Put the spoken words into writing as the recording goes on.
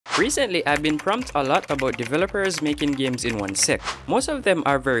Recently, I've been prompted a lot about developers making games in 1 sec. Most of them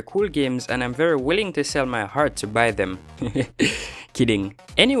are very cool games and I'm very willing to sell my heart to buy them. Kidding.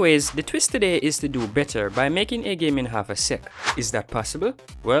 Anyways, the twist today is to do better by making a game in half a sec. Is that possible?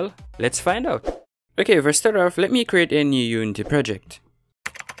 Well, let's find out. Okay, first start off, let me create a new Unity project.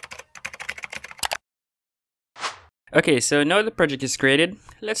 Okay, so now the project is created,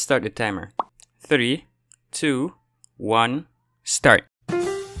 let's start the timer. 3, 2, 1, start.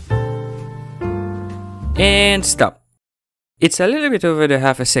 And stop. It's a little bit over the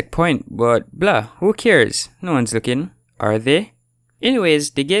half a sec point, but blah, who cares? No one's looking, are they?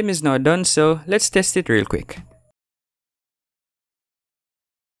 Anyways, the game is now done, so let's test it real quick.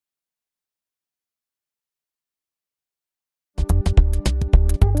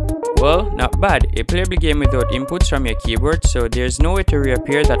 Well, not bad, a playable game without inputs from your keyboard, so there's no way to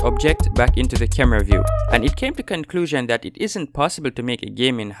reappear that object back into the camera view. And it came to conclusion that it isn't possible to make a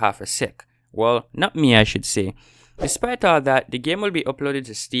game in half a sec. Well, not me, I should say. Despite all that, the game will be uploaded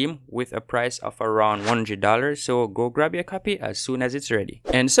to Steam with a price of around $100, so go grab your copy as soon as it's ready.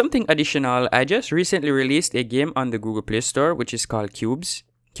 And something additional, I just recently released a game on the Google Play Store which is called Cubes.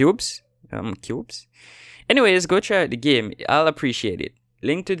 Cubes? Anyways, go try out the game, I'll appreciate it.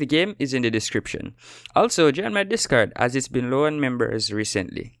 Link to the game is in the description. Also, join my Discord as it's been low on members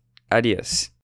recently. Adios.